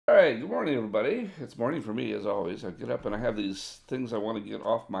All right, good morning, everybody. It's morning for me, as always. I get up and I have these things I want to get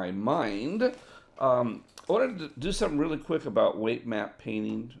off my mind. I wanted to do something really quick about weight map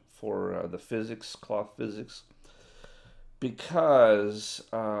painting for the physics, cloth physics, because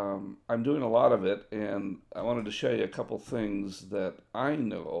I'm doing a lot of it, and I wanted to show you a couple things that I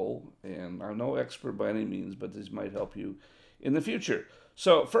know, and I'm no expert by any means, but these might help you in the future.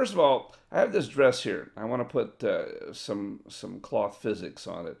 So first of all, I have this dress here. I want to put some cloth physics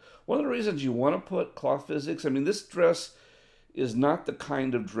on it. One of the reasons you want to put cloth physics, I mean, this dress is not the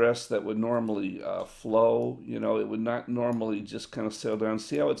kind of dress that would normally flow. You know, it would not normally just kind of sail down.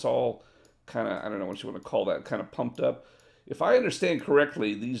 See how it's all kind of, I don't know what you want to call that, kind of pumped up. If I understand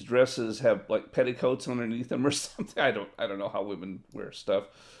correctly, these dresses have like petticoats underneath them or something. I don't know how women wear stuff,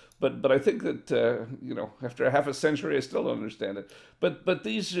 but I think that you know, after a half a century, I still don't understand it. But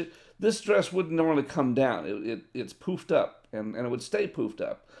this dress wouldn't normally come down. It's poofed up, and it would stay poofed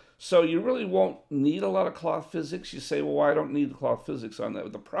up. So you really won't need a lot of cloth physics. You say, well, I don't need cloth physics on that.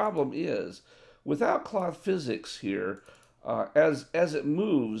 But the problem is, without cloth physics here, as it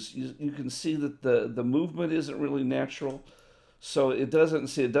moves, you can see that the movement isn't really natural. So it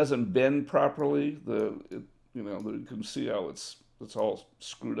doesn't bend properly. You know, you can see how it's all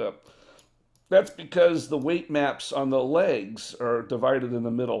screwed up. That's because the weight maps on the legs are divided in the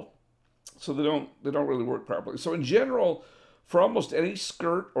middle, so they don't really work properly. So in general, for almost any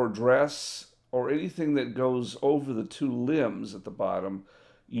skirt or dress or anything that goes over the two limbs at the bottom,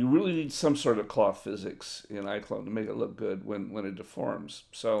 you really need some sort of cloth physics in iClone to make it look good when it deforms.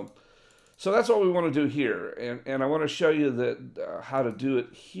 So that's what we want to do here, and I want to show you that how to do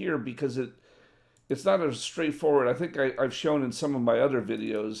it here because it's not as straightforward. I think I've shown in some of my other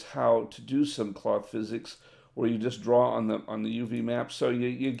videos how to do some cloth physics where you just draw on the UV map. So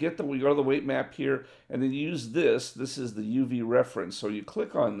you go to the weight map here, and then you use this. This is the UV reference. So you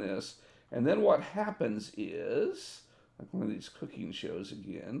click on this, and then what happens is, like one of these cooking shows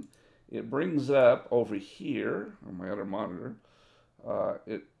again, it brings up over here on my other monitor.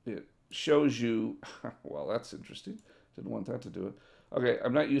 It shows you. Well, that's interesting. Didn't want that to do it. Okay,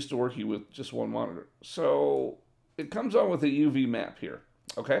 I'm not used to working with just one monitor. So it comes on with a UV map here,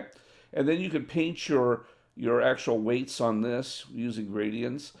 okay? And then you can paint your actual weights on this using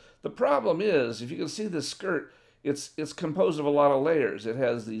gradients. The problem is, if you can see this skirt, it's composed of a lot of layers. It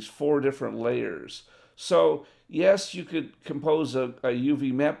has these 4 different layers. So yes, you could compose a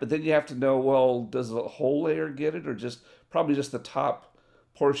UV map, but then you have to know, well, does the whole layer get it, or probably just the top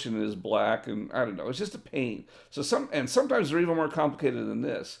portion is black, and I don't know. It's just a pain. So sometimes they're even more complicated than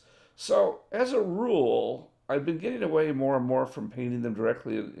this. So as a rule, I've been getting away more and more from painting them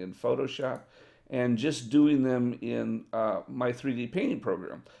directly in Photoshop and just doing them in my 3D painting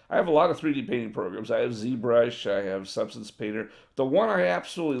program. I have a lot of 3D painting programs. I have ZBrush, I have Substance Painter. The one I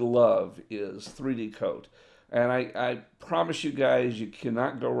absolutely love is 3D Coat. And I promise you guys, you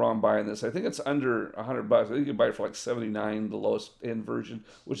cannot go wrong buying this. I think it's under $100. I think you can buy it for like 79, the lowest end version,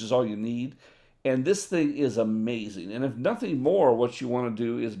 which is all you need. And this thing is amazing. And if nothing more, what you want to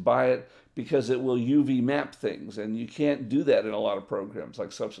do is buy it because it will UV map things, and you can't do that in a lot of programs.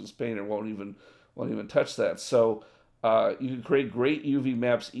 Like Substance Painter won't even touch that. So you can create great UV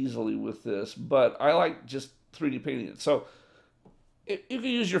maps easily with this. But I like just 3D painting it. So you can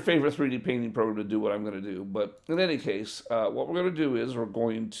use your favorite 3D painting program to do what I'm going to do. But in any case, what we're going to do is we're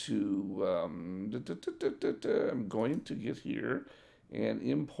going to, I'm going to get here and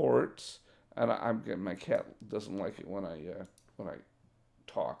import, and my cat doesn't like it when I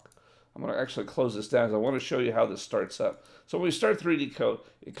talk. I'm going to actually close this down because I want to show you how this starts up. So when we start 3D Coat,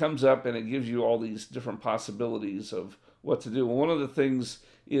 it comes up and it gives you all these different possibilities of what to do. Well, one of the things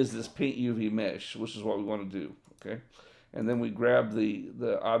is this Paint UV Mesh, which is what we want to do, okay? And then we grab the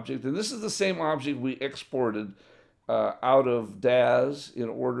object, and this is the same object we exported out of DAZ in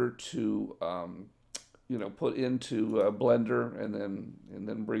order to you know, put into Blender and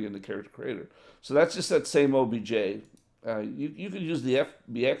then bring into Character Creator. So that's just that same OBJ. You could use the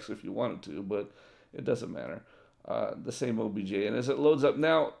FBX if you wanted to, but it doesn't matter. The same OBJ, and as it loads up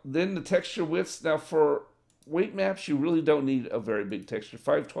now, then the texture widths. Now for weight maps, you really don't need a very big texture.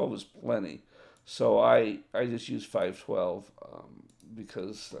 512 is plenty. So I just use 512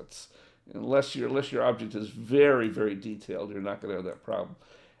 because that's, unless your object is very, very detailed, you're not going to have that problem.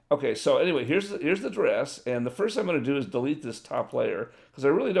 Okay, so anyway, here's the dress, and the first thing I'm going to do is delete this top layer because I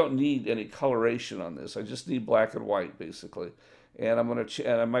really don't need any coloration on this. I just need black and white basically, and I'm going to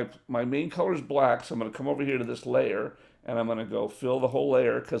and my main color is black, so I'm going to come over here to this layer and I'm going to go fill the whole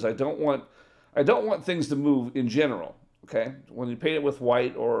layer because I don't want things to move in general. Okay, when you paint it with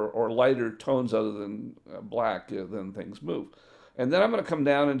white or lighter tones other than black, then things move. and then I'm going to come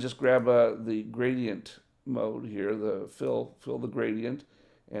down and just grab the gradient mode here, the fill the gradient,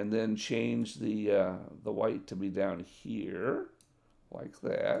 and then change the white to be down here, like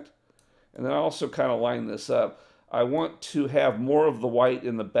that. And then I also kind of line this up. I want to have more of the white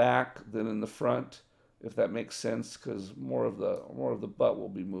in the back than in the front, if that makes sense, because more of the butt will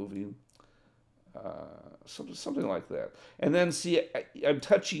be moving. Something like that. And then see, I'm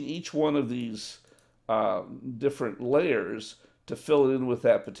touching each one of these different layers to fill it in with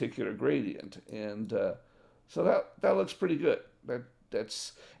that particular gradient, and so that looks pretty good.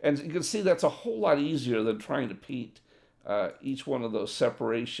 And you can see that's a whole lot easier than trying to paint each one of those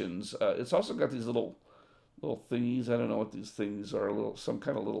separations. It's also got these little thingies. I don't know what these things are. Some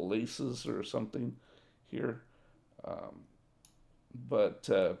kind of little laces or something here. But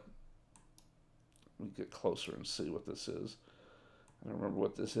let me get closer and see what this is. I don't remember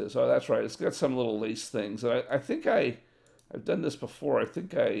what this is. Oh, that's right. It's got some little lace things. And I think I've done this before. I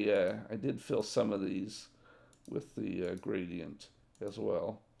think I did fill some of these with the gradient as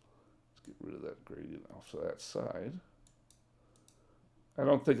well. Let's get rid of that gradient off of that side. I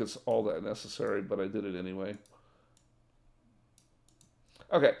don't think it's all that necessary, but I did it anyway.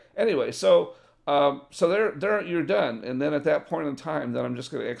 Okay. Anyway, so there you're done, and then at that point in time, then I'm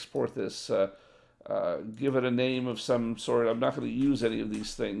just going to export this. Give it a name of some sort. I'm not going to use any of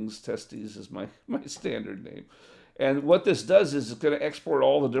these things. Testes is my standard name. And what this does is it's going to export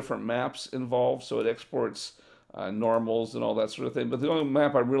all the different maps involved. So it exports normals and all that sort of thing. But the only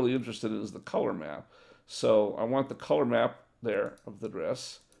map I'm really interested in is the color map. So I want the color map there of the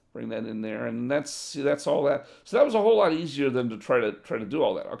dress. Bring that in there, and that's all that. So that was a whole lot easier than to try to do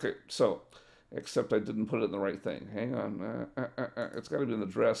all that. Okay, so except I didn't put it in the right thing. Hang on, it's got to be in the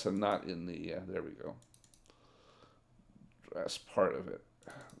dress and not in the. There we go. Dress part of it.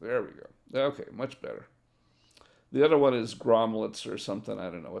 There we go. Okay, much better. The other one is grommlets or something. I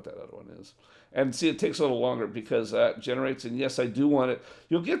don't know what that other one is. And see, it takes a little longer because that generates, and yes, I do want it.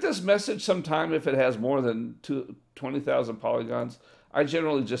 You'll get this message sometime if it has more than 20,000 polygons. I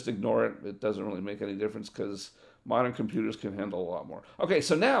generally just ignore it. It doesn't really make any difference because modern computers can handle a lot more. Okay,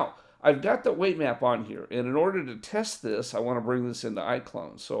 so now I've got the weight map on here. And in order to test this, I want to bring this into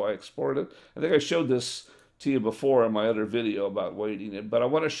iClone. So I export it. I think I showed this to you before in my other video about weighting it. But I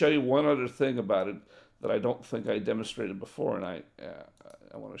want to show you one other thing about it that I don't think I demonstrated before. And I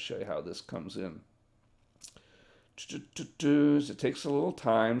want to show you how this comes in. It takes a little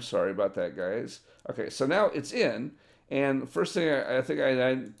time. Sorry about that, guys. Okay, so now it's in. And first thing,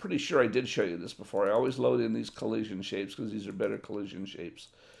 I'm pretty sure I did show you this before. I always load in these collision shapes because these are better collision shapes.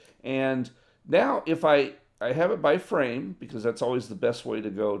 And now if I have it by frame, because that's always the best way to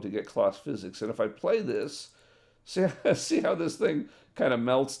go to get cloth physics. And if I play this, see how this thing kind of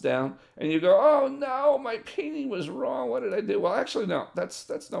melts down? And you go, oh no, my painting was wrong. What did I do? Well, actually, no,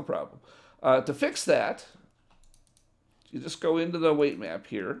 that's no problem. To fix that, you just go into the weight map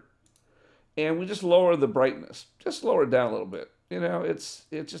here. And we just lower the brightness. Just lower it down a little bit. You know, it's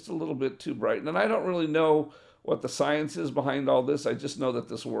just a little bit too bright. And I don't really know what the science is behind all this. I just know that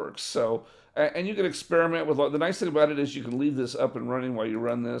this works. So, and you can experiment with, the nice thing about it is you can leave this up and running while you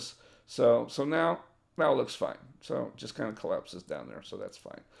run this. So now it looks fine. So it just kind of collapses down there. So that's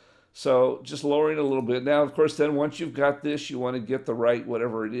fine. So just lowering it a little bit. Now, of course, then once you've got this, you want to get the right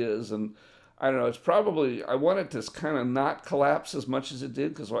whatever it is. And I don't know, it's probably, I want it to kind of not collapse as much as it did,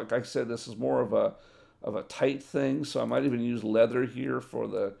 because like I said, this is more of a tight thing, so I might even use leather here for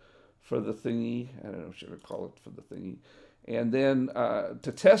the thingy. I don't know what should I call it for the thingy. And then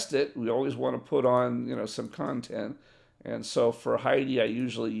to test it, we always want to put on, you know, some content. And so for Heidi, I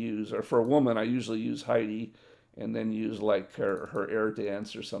usually use, or for a woman, I usually use Heidi, and then use like her air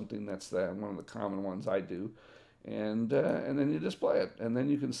dance or something. That's one of the common ones I do. And then you display it, and then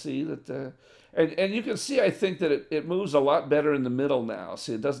you can see that, and you can see, I think that it moves a lot better in the middle now.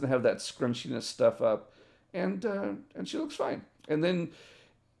 See, it doesn't have that scrunchiness stuff up, and she looks fine. And then,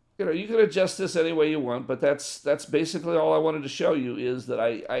 you know, you can adjust this any way you want, but that's basically all I wanted to show you, is that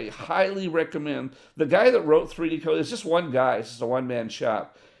I highly recommend, the guy that wrote 3D Code, it's just one guy, it's just a one-man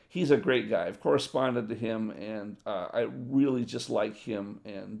shop. He's a great guy. I've corresponded to him, and I really just like him,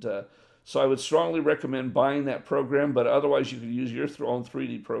 and so I would strongly recommend buying that program, but otherwise you could use your own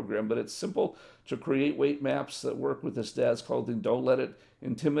 3D program. But it's simple to create weight maps that work with this dad's clothing. Don't let it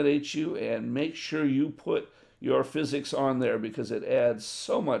intimidate you, and make sure you put your physics on there, because it adds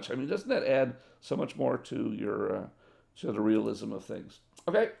so much. I mean, doesn't that add so much more to your to the realism of things?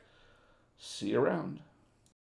 Okay, see you around.